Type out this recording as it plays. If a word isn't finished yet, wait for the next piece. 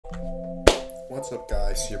What's up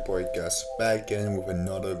guys, your boy Gus back again with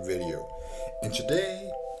another video. And today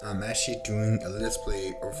I'm actually doing a let's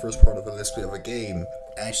play, or first part of a let's play of a game.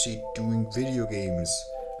 Actually doing video games,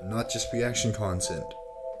 not just reaction content.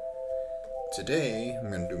 Today I'm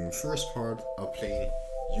gonna do my first part of playing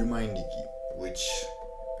Yume Nikki, which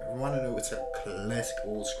if you wanna know, it's a classic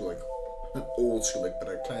old school, like not old school like, but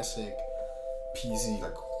a classic PC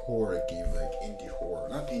like horror game, like indie horror,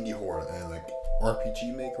 not indie horror, like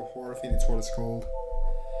RPG maker horror, I think that's what it's called.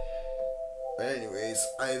 But anyways,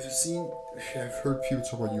 I've heard people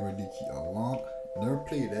talk about Yume Nikki a lot. Never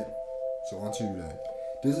played it, so I want to do that.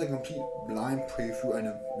 This is a complete blind playthrough. I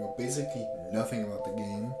know basically nothing about the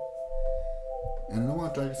game, and I don't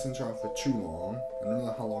want to drag this into out for too long. I don't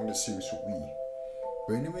know how long this series will be.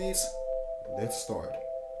 But anyways, let's start.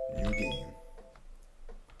 New game.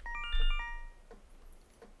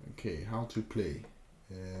 Okay, how to play.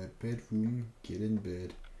 Bedroom, get in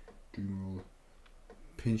bed, dremel,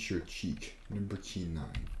 pinch your cheek, number T9.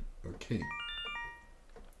 Okay.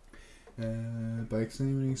 By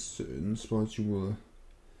examining certain spots you will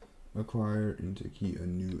acquire into key a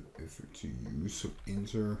new effect to use. So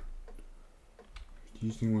enter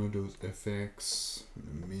using one of those effects,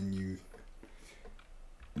 the menu,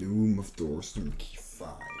 the room of doors, number key 5.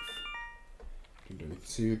 You can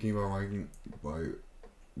save your game by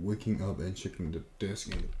waking up and checking the desk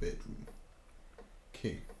in the bedroom.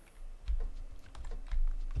 Okay.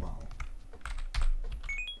 Wow.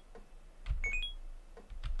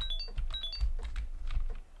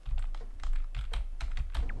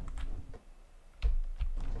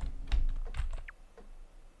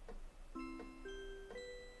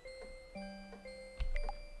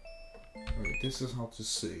 Okay, this is how to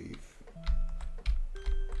save.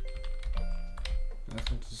 That's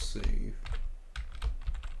how to save.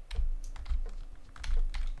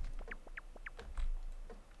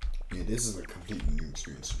 Yeah, this is a completely new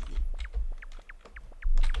experience for me.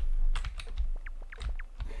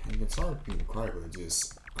 And it's hard being quiet, but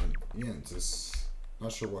just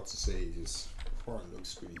not sure what to say. Just foreign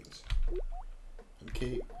experience.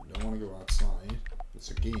 Okay, I don't want to go outside.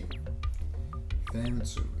 It's a game. Then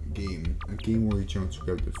it's a game where you jump to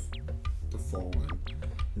grab the fallen,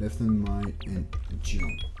 left and right, and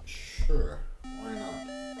jump. Sure, why not?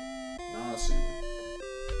 Now let's see.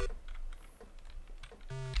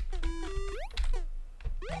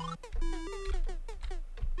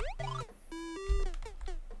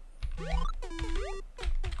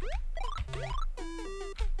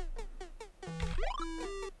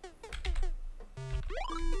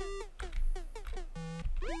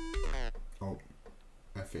 Oh,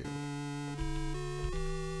 I failed.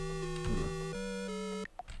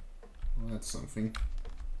 Well, that's something.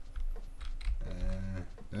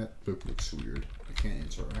 That book looks weird. I can't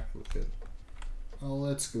interact with it. Oh,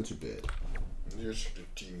 let's go to bed. There's the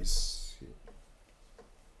teams here.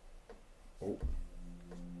 Oh.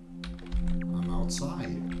 I'm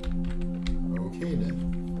outside. Okay then.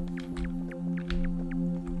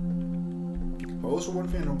 Also, one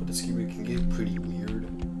thing I know about this game, it can get pretty weird.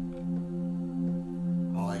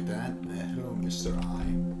 I like that. Hello, Mr. I.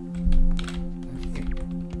 Okay.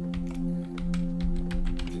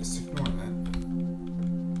 Just ignore that.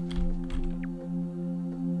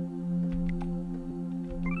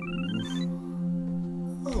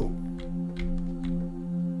 Oh.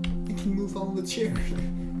 You can move on the chair.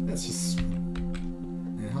 That's just.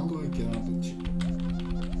 And how do I get out the chair?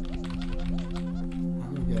 How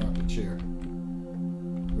do I get out the chair?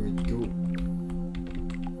 Where it go?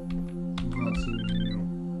 How to,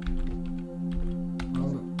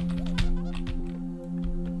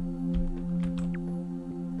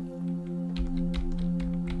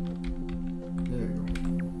 there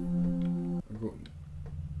we go.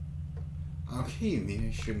 Okay, maybe I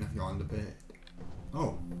shouldn't have gone to bed.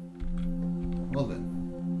 Oh. Well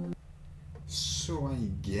then. So I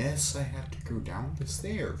guess I have to go down the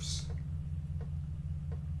stairs.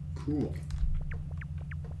 Cool.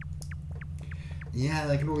 Yeah,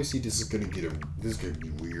 I can always see this is gonna be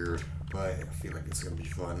weird, but I feel like it's gonna be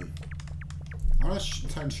fun. I'm not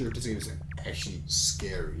entirely sure if this game is actually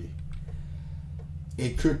scary.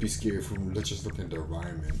 It could be scary from let's just look at the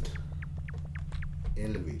environment.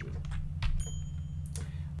 Elevator.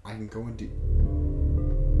 I can go in the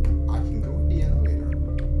elevator.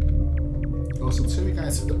 Also, tell me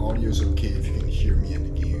guys if the audio is okay, if you can hear me in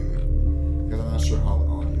the game, because I'm not sure how the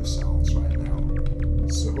audio sounds right now.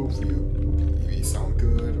 So hopefully it sound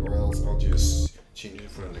good, or else I'll just change it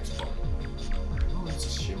for the next part. Oh, it's a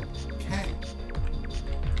shield. Cat.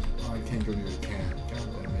 Oh, I can't go near the cat. God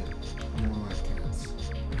damn it. I don't like cats.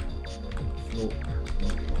 Oh,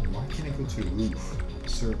 why can't I go to the roof?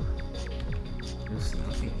 Sir. There's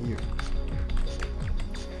nothing here.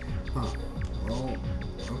 Huh. Well,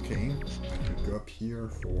 okay. I could go up here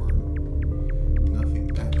for nothing.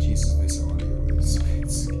 That Jesus, this audio is.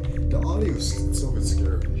 The audio is so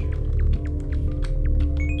scary.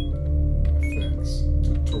 Effects.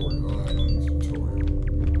 Tutorial. Oh, I don't need tutorial.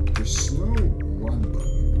 There's no run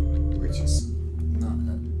button, which is not.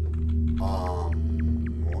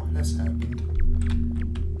 What has happened?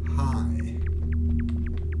 Hi.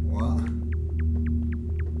 What?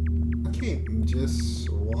 I can't just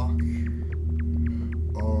walk.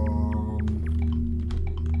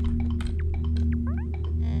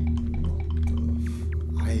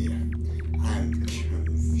 I'm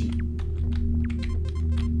confused.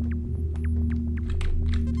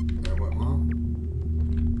 What, Mom?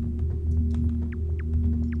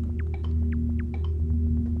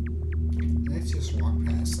 Let's just walk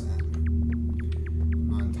past that. I'm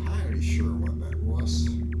not entirely sure what that was.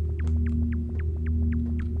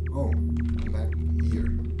 Oh, I'm back here.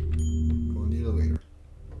 Go on the elevator.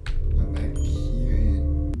 I'm back here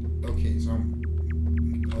and okay, so I'm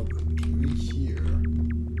here.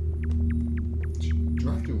 Do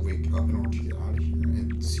I have to wake up in order to get out of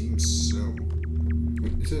here? It seems so.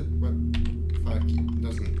 Wait, is it what? If I keep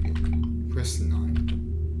doesn't press 9.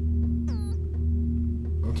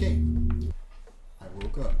 Okay. I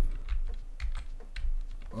woke up.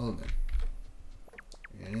 Well then.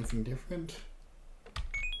 Anything different?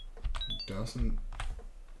 Doesn't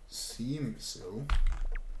seem so.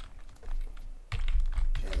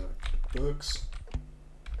 Gather books.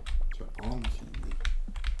 Turn on TV.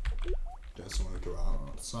 Doesn't want to go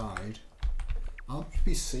outside. I'll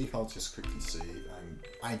be safe. I'll just quickly save.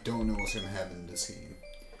 I don't know what's gonna happen in this game.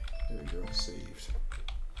 There we go. Saved.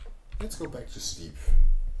 Let's go back to sleep.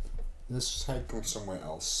 Let's try go somewhere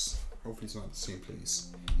else. Hopefully it's not the same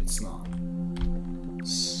place. It's not.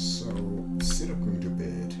 So instead of going to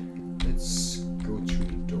bed, let's go through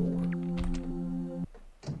the door.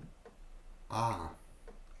 Ah.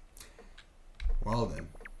 Well then.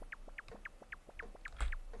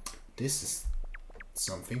 This is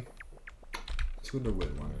something. Let's go to the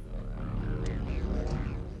red one.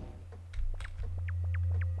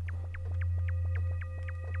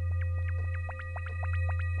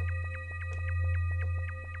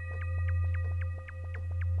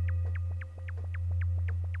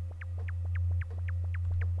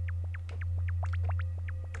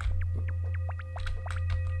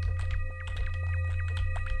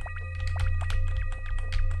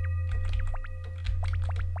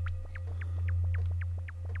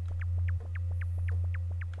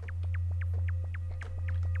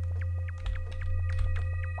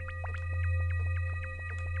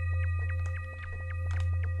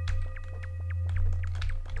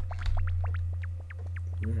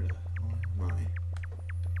 Where the hell am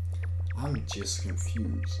I? I'm just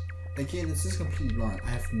confused. Again, this is completely wrong. I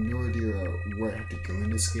have no idea where I have to go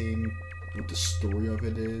in this game, what the story of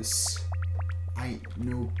it is. I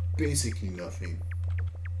know basically nothing.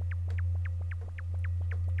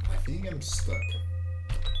 I think I'm stuck.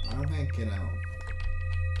 I don't think I can get out.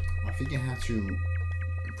 I think I have to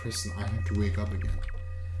press. I have to wake up again.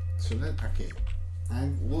 So that okay. I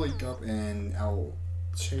will wake up and I'll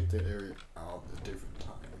check the area out a different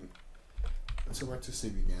time. Let's go back to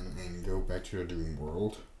sleep again and go back to the dream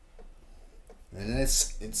world. And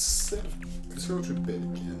let's let's go to bed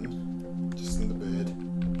again. Just in the bed.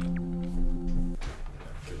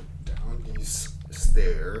 Go down these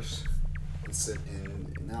stairs. Instead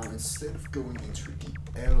of going into the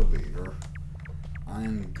elevator,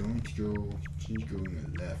 I'm going to keep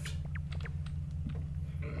going left.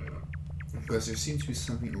 Because there seems to be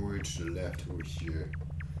something over to the left over here.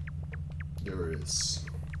 There is.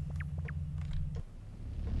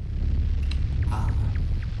 Ah.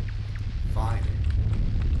 Fire.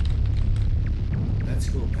 Let's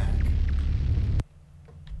go back.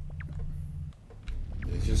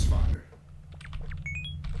 It's just fire.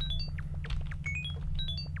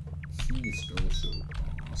 Please also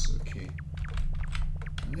also okay.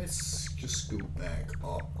 Let's just go back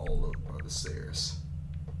up all of the stairs.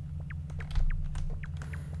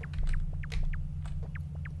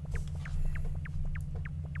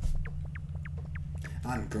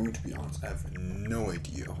 I'm going to be honest, I have no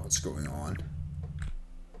idea what's going on.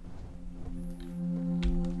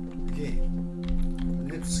 Okay,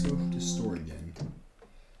 let's go through the store again.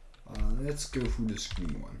 Let's go through this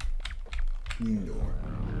green one. Green door.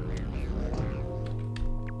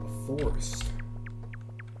 A forest.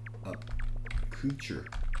 A creature.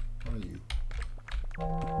 What are you?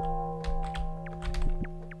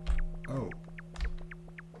 Oh.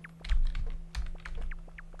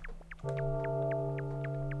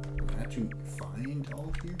 Rat. to find all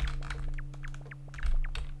of you.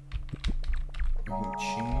 I can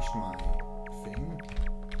change my thing.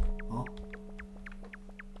 Huh?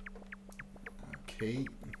 Okay.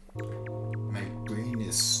 My brain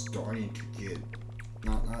is starting to get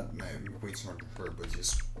not my brain's not hurt, but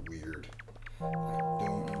just weird. I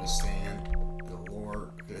don't understand the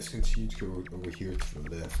lore. Let's continue to go over here to the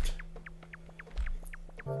left.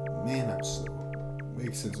 Man, I'm slow.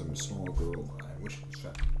 Makes sense. I'm a small girl. I wish I was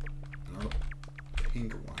fat. Another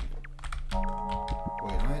pink one.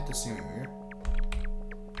 Wait, am I at the same area?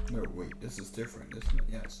 No, wait. This is different. Isn't it?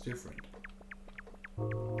 Yeah, it's different.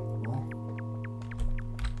 Oh.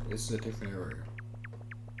 This is a different area.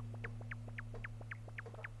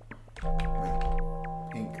 Wait,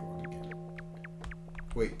 pink one again.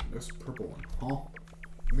 Wait, there's a purple one. Huh?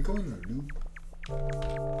 Am I going in a loop?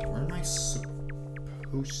 Where am I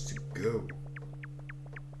supposed to go?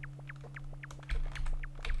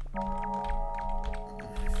 Oh,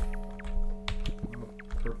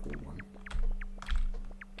 purple one.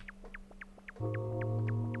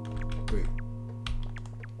 Wait.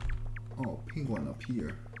 Oh, pink one up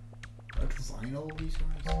here. I have to find all of these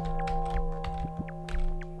guys?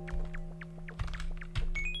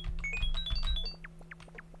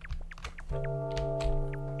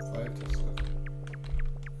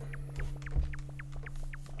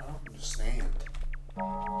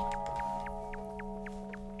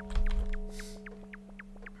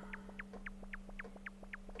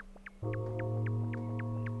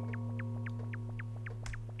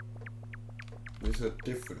 There's a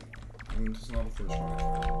different one. I mean, this is not the first one I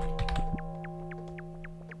found.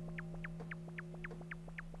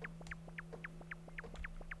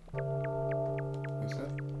 Is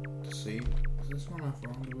that the same? Is this one I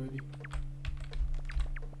found already?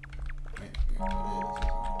 Wait, yeah, it is, isn't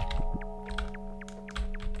it?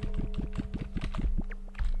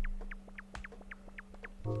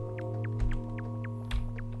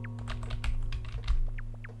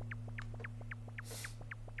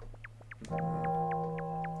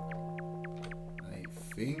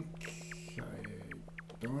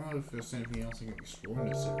 If there's anything else I can explore in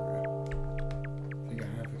this area. I think I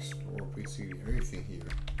have explored basically everything here.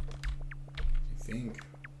 I think.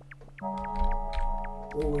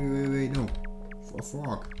 Oh, wait, no. A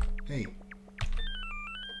frog. Hey.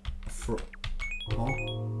 A frog. Huh?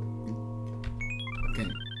 I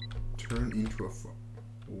can turn into a frog.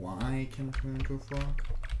 Why can I turn into a frog?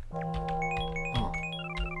 Huh.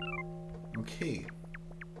 Okay.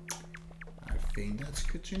 I think that's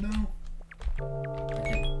good to know. I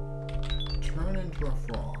can turn into a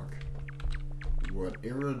frog,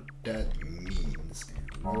 whatever that means,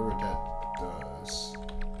 and whatever that does.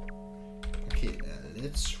 Okay, now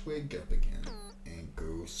let's wake up again and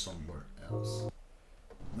go somewhere else.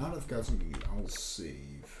 Now that I've got something new, I'll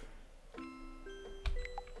save.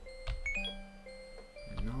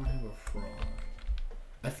 And now I have a frog.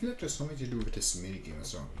 I feel like there's something to do with this minigame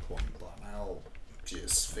that's not important, but I'll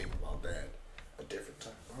just think about that a different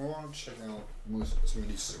time. I want to check out some of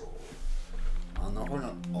these so no,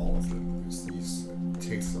 not all of them, because these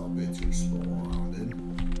takes a bit to explore around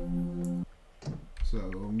in. So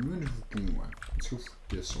I'm going for the green one. Let's go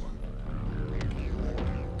for this one.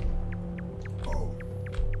 Oh,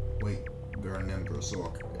 wait, there are numbers.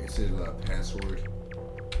 So is it a password?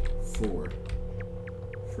 4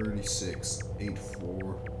 36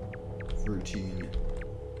 84 13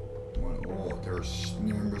 1. Oh, there's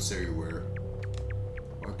numbers everywhere.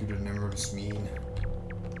 What do the numbers mean?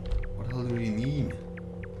 What the hell do they mean?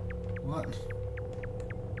 What?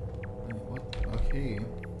 What? Okay.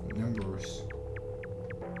 Numbers.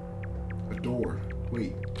 A door.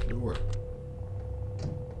 Wait. Door.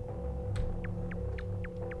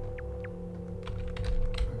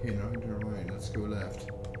 Okay, nothing to the right. Let's go left.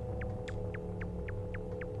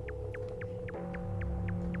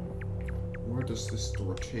 Where does this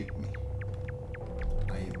door take me?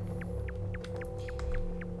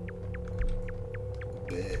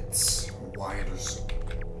 Beds. Why are there so...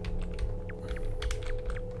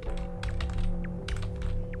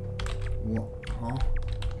 What? Huh?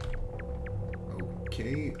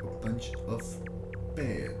 Okay, a bunch of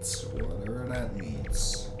beds. Whatever that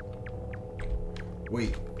means.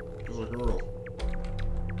 Wait, there's a girl.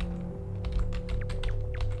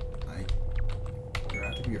 Do I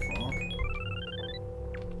have to be a frog?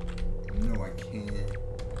 No, I can't.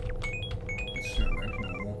 Let's turn back to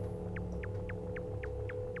normal.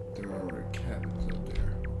 There are cabins up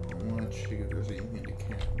there. I want to check if there's anything in the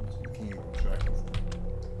cabins. You can't even track them.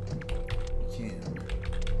 You can.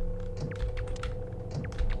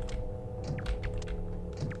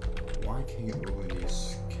 Why can't you open these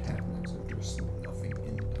cabinets if there's nothing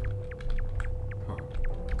in them?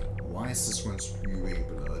 Why is this one spewing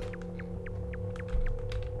blood?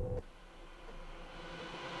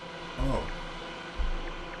 Oh.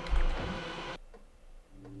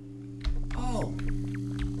 Oh.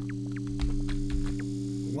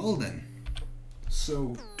 Well then.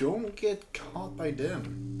 So don't get caught by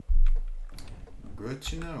them. Good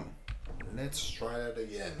to know. Let's try that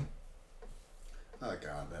again. Oh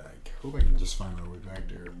god, I hope I can just find my way back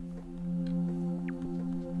there.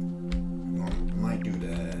 I might do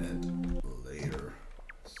that later.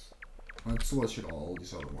 Let's watch it all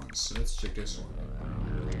these other ones. Let's check this one.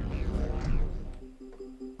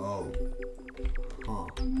 Oh. Huh.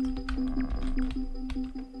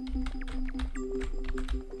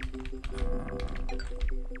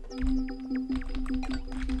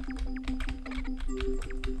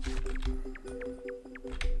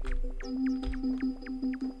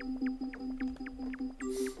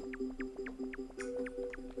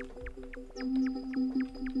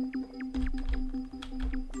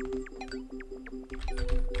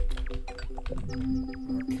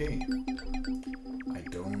 Okay. I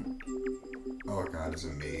don't. Oh god, it's a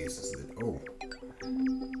maze, isn't it? Oh.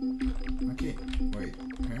 Okay, wait.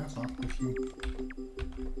 Can I talk with you?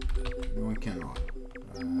 No, I cannot.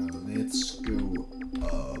 Let's go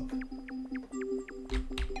up.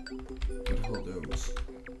 What the hell are those?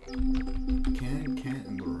 Can't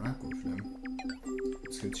interact with them.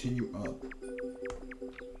 Let's continue up.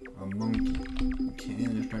 A monkey. Can't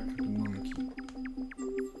interact with the monkey.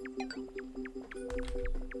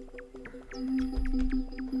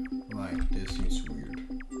 Like, this seems weird.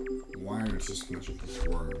 Why are there so much of these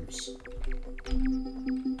worms? I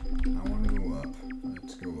want to go up.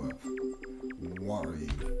 Let's go up. What are you?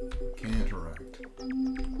 Can't interact.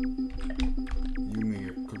 You make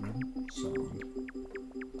a grunt sound.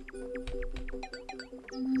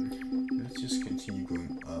 Let's just continue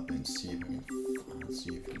going up and see if I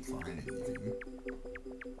can find anything.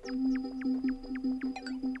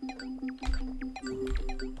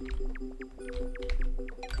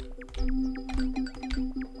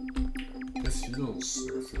 This feels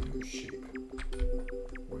circular shape.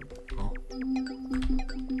 Wait, huh?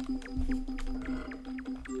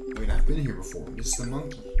 Wait, I've been here before. This is the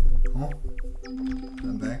monkey. Huh?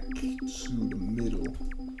 I'm back to the middle.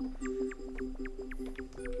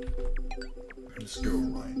 Let's go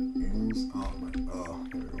right. Move out right. Oh,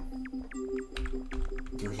 there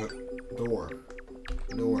we go. There's a door.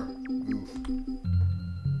 Door. Move.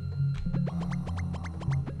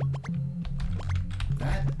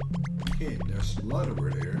 That kid, there's blood over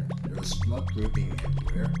there. There's blood dripping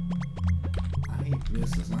everywhere.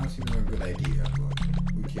 This does not seem like a good idea, but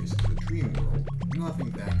who cares? It's a dream world.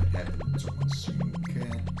 Nothing bad could happen to someone soon,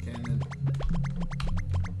 can it?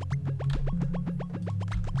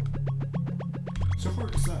 So far,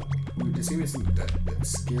 it's not. The series isn't that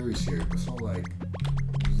scary, but it's all like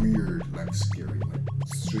weird, like scary, like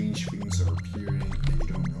strange things are appearing and you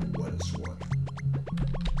don't know what is what.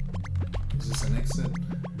 Is this an exit?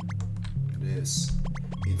 It is.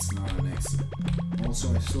 It's not an exit.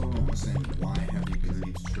 Also, I still don't understand why I have the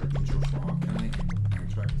ability to turn into a frog. Can I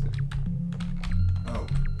interact with it? Oh.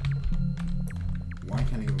 Why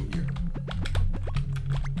can't I go here?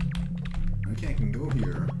 Okay, I can go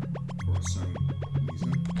here for some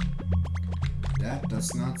reason. That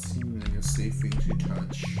does not seem like a safe thing to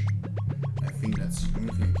touch. I think that's the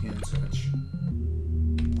only thing I can touch.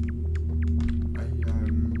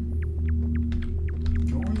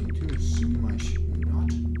 Going to assume I should not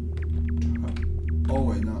touch. Oh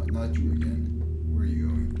wait, not you again. Where are you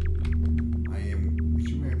going? I'm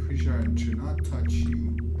pretty sure I should not touch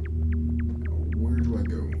you. Where do I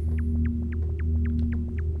go?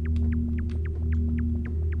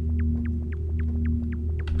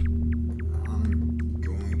 I'm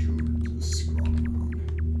going to scroll around.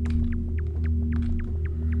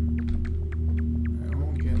 I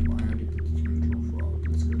don't get why I need to control frog.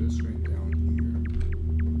 Let's go this way down here.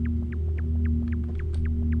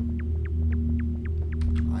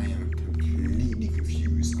 I am completely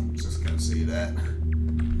confused. I'm just gonna say that.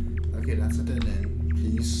 Okay, that's a dead end.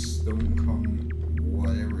 Please don't come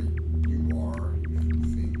whatever you are. You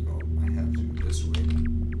think, oh, I have to go this way.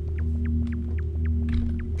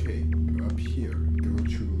 Okay, go up here. Go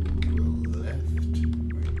to the left.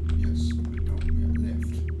 Wait, yes. No, yeah,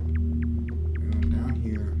 left. Go down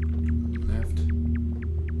here. Left.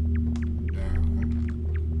 Down.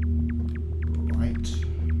 Right.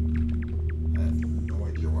 I have no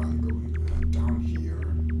idea where I'm going. Down here.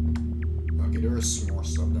 Okay, there is more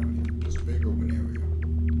stuff down here. There's a big open area.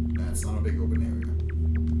 That's not a big open area.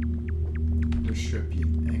 There should be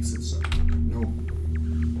an exit sign. No.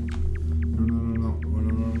 No.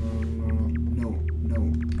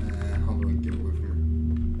 How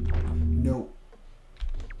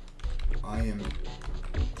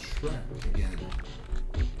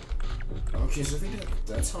Okay, so I think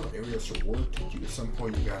that's how the areas should work. At some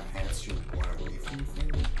point you gotta have to run away from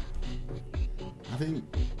things. I think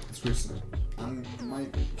it's recent. I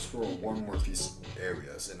might explore one more of these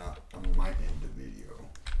areas and I might end the video.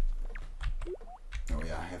 Oh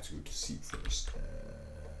yeah, I have to go to sleep first.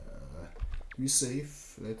 Be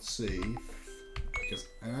safe. Let's save. Because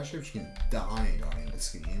I'm not sure if you can die in this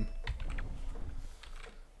game.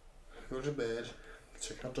 Go to bed.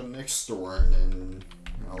 Check out the next store and then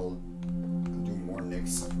I'll do more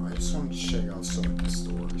next time. I just want to check out some of the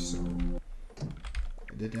stores. So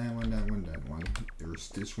I did that one. There's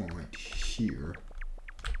this one right here.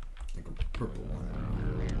 Like a purple one.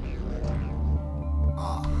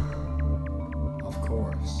 Ah. Of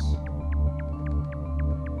course.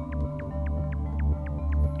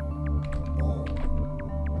 Ball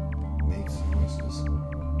makes noises.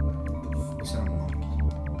 Is that a monkey?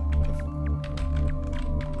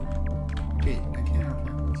 Okay, I can't interact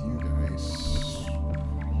with you guys.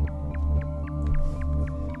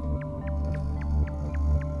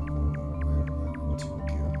 Where do I want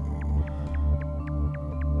to go?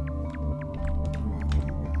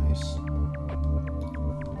 You guys.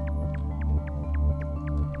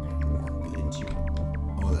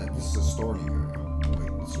 Oh, this is a starting area.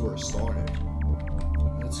 Wait, this is where it started.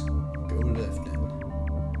 Let's go left then.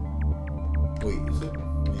 Wait, is it?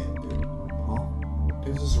 Yeah, dude. Huh?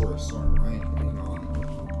 This is where it started, right? Hang on.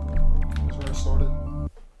 This is where it started?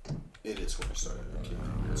 It is where it started. Okay,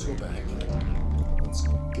 let's go back. Let's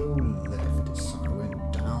go left this time. I went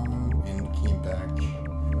down and came back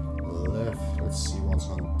left. Let's see what's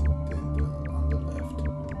on the left.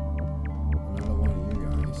 Another one of you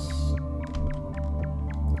guys.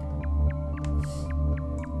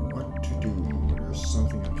 There's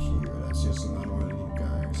something up here. That's just another one of you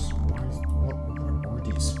guys. What are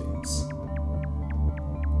these things?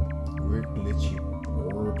 Weird glitchy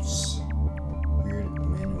orbs. Weird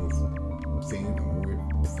men with things and weird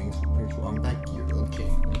things for pictures. I'm back here.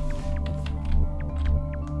 Okay.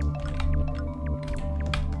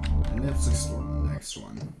 And let's explore the next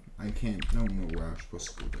one. I don't know where I'm supposed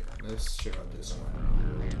to go there. Let's check out this one.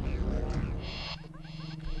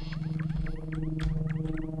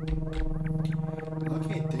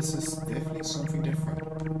 Okay, this is definitely something different.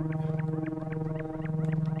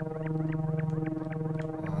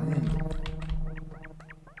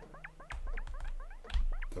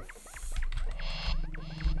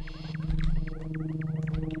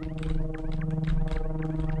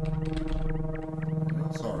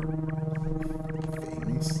 Those are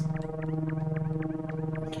things.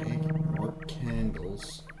 Okay, more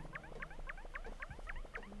candles.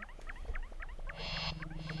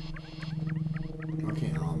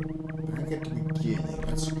 Okay, back at the beginning,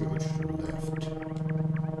 let's go to the left.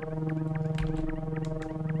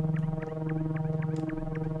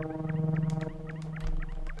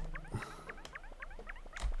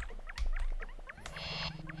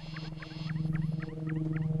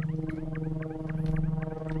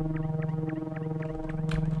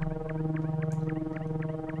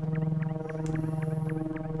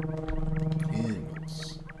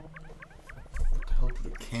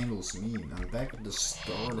 Candles mean? I'm back at the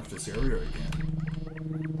start of this area again.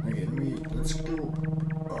 Okay, let's go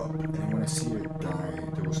up, and when I see a guy,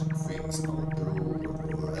 those things, I'll go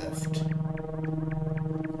left.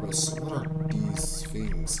 What are these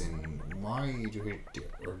things, and why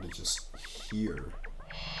are they just here?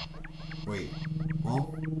 Wait, huh?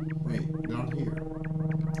 Wait, they're not here.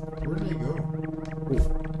 Where did they go?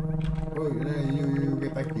 Oh, you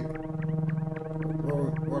get back here.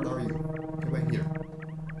 What are you? Get back here.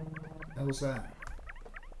 What was that?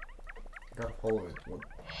 I gotta follow it. What?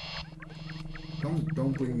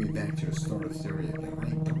 Don't bring me back to the start of the area again. I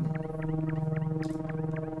don't.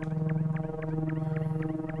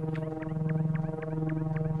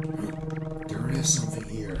 There is something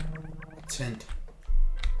here. A tent.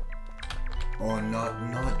 Oh, not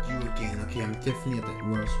you again. Okay, I'm definitely at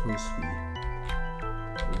where I'm supposed to be.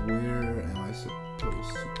 Where am I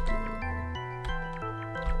supposed to go?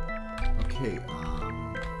 Okay,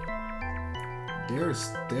 there's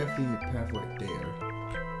definitely a path right there.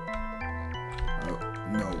 Oh,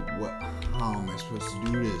 no, what? How am I supposed to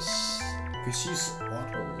do this? Because she's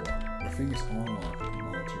auto-locked. I think it's unlocked and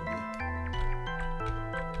monitoring me.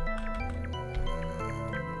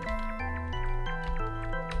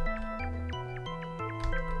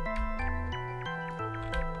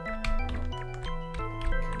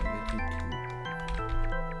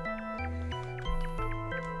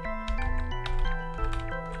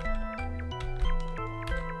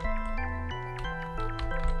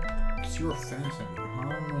 You're fast.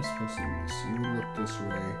 How am I supposed to do this? You look this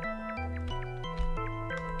way.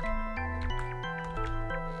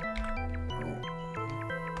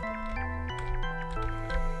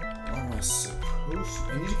 suppose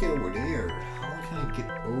I need to get over there. How can I get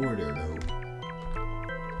over there though?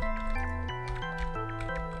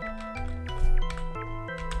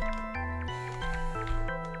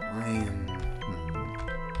 I am.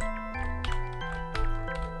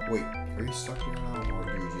 Wait, are you stuck here now, or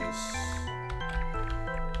do you just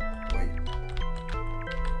wait?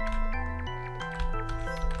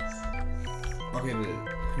 Okay, I did it.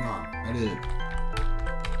 Hang on, I did it.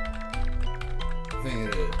 I think I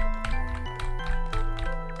did it.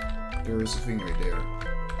 There is a thing right there.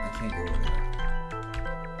 I can't go over there.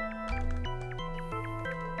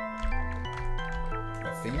 I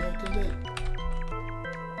think I did it.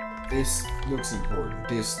 This looks important.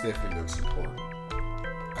 This definitely looks important.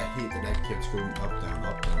 I hate that that keeps going up, down,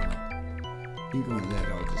 up, down, up. Keep going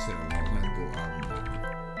left, I'll just hit on that. Let go up and down.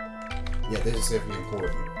 Yeah, this is definitely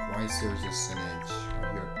important. Why is there just an edge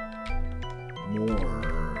right here? More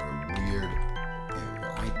weird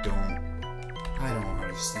area. I don't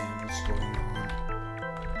understand what's going on.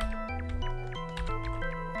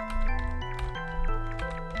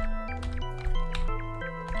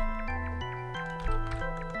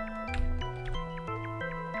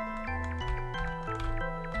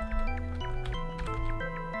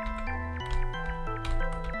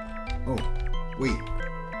 Oh, wait.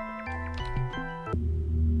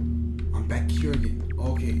 I'm back here again.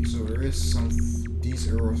 Okay, so there is some. These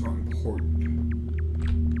arrows are important.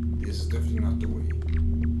 This is definitely not the way.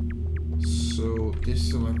 So,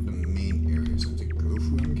 this are like the main areas I have to go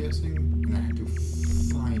through, I'm guessing. And I have to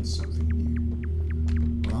find something here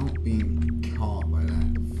without being caught by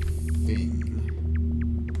that thing.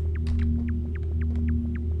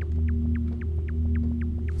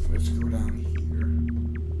 Let's go down here.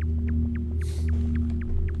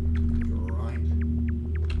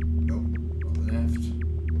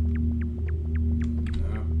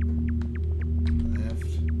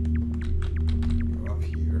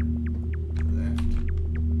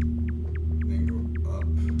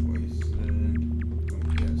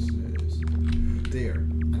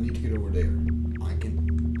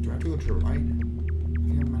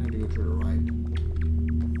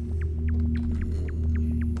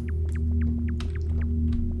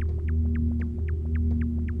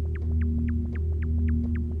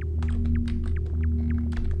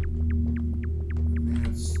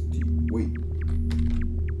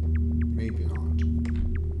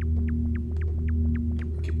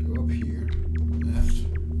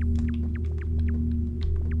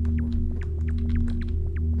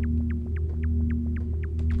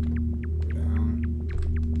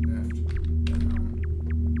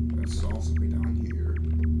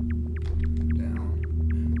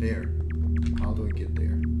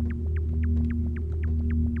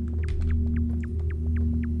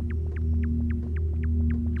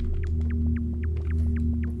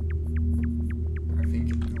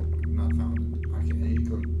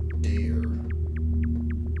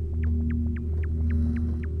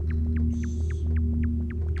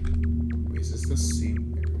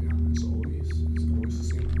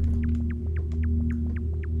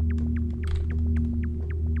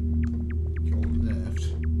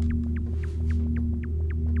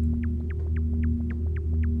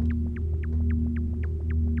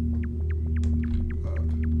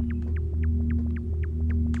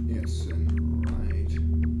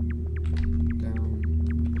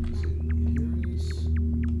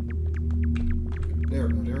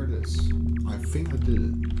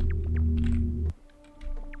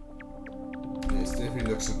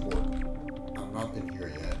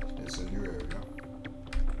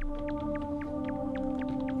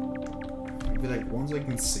 Once I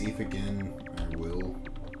can save again, I will.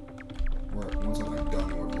 Or once I'm like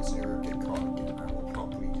done with this area, get caught again, I will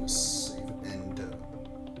probably just save and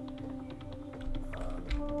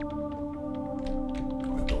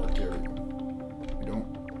a dark area. You don't.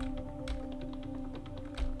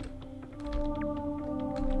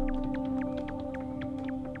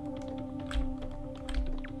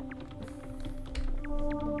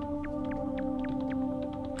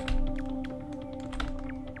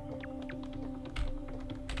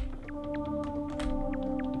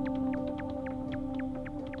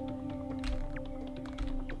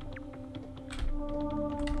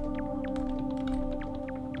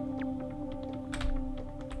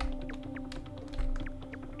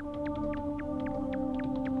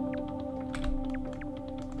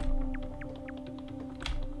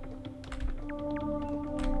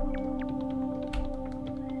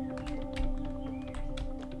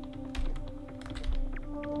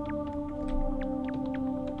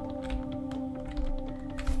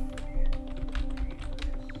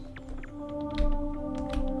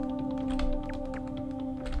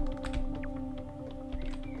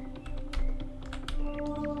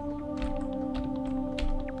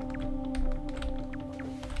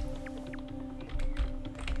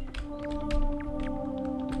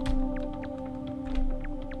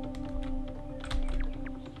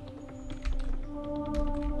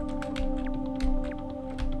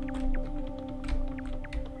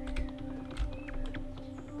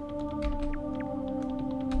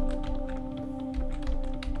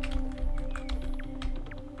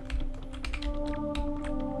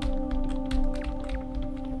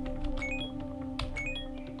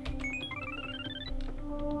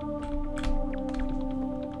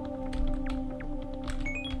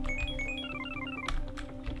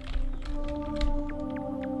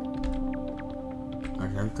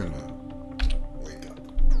 I'm gonna wake up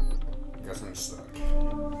because I'm stuck.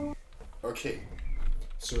 Okay,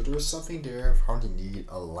 so there's something there. I probably need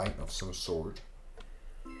a light of some sort,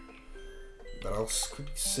 but I'll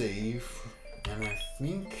quickly save, and I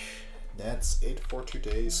think that's it for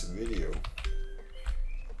today's video.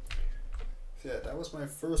 So yeah, that was my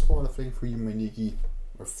first part of playing for Yume Nikki.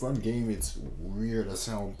 A fun game. It's weird as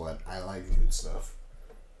hell, but I like good stuff.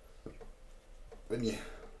 But yeah.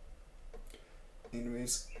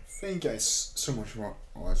 Anyways, thank you guys so much for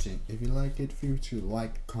watching. If you liked it, feel free to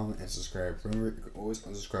like, comment, and subscribe. Remember, you can always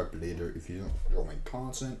unsubscribe later if you don't enjoy my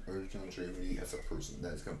content or if you don't enjoy me as a person.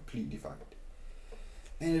 That is completely fine.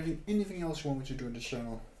 And if anything else you want me to do on the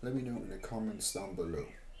channel, let me know in the comments down below.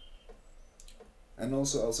 And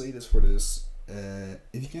also, I'll say this for this.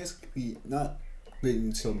 If you guys could be not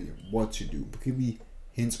willing to tell me what to do, but give me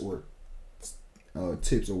hints or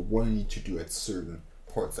tips of what I need to do at certain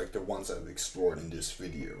parts, like the ones I've explored in this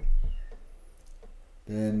video,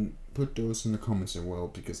 then put those in the comments as well,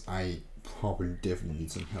 because I probably definitely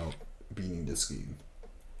need some help beating this game.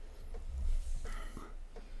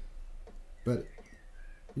 But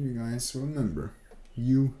you guys, remember,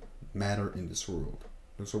 you matter in this world.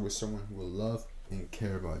 There's always someone who will love and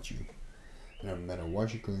care about you. No matter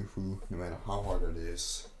what you're going through, no matter how hard it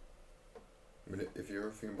is. But if you're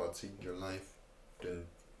ever thinking about taking your life, then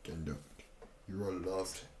don't. You are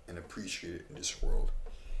loved and appreciated in this world.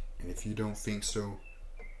 And if you don't think so,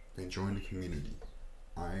 then join the community.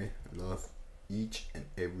 I love each and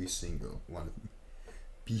every single one of you.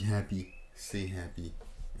 Be happy, stay happy,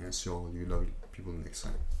 and see all you lovely people next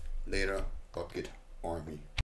time. Later, Bucket Army.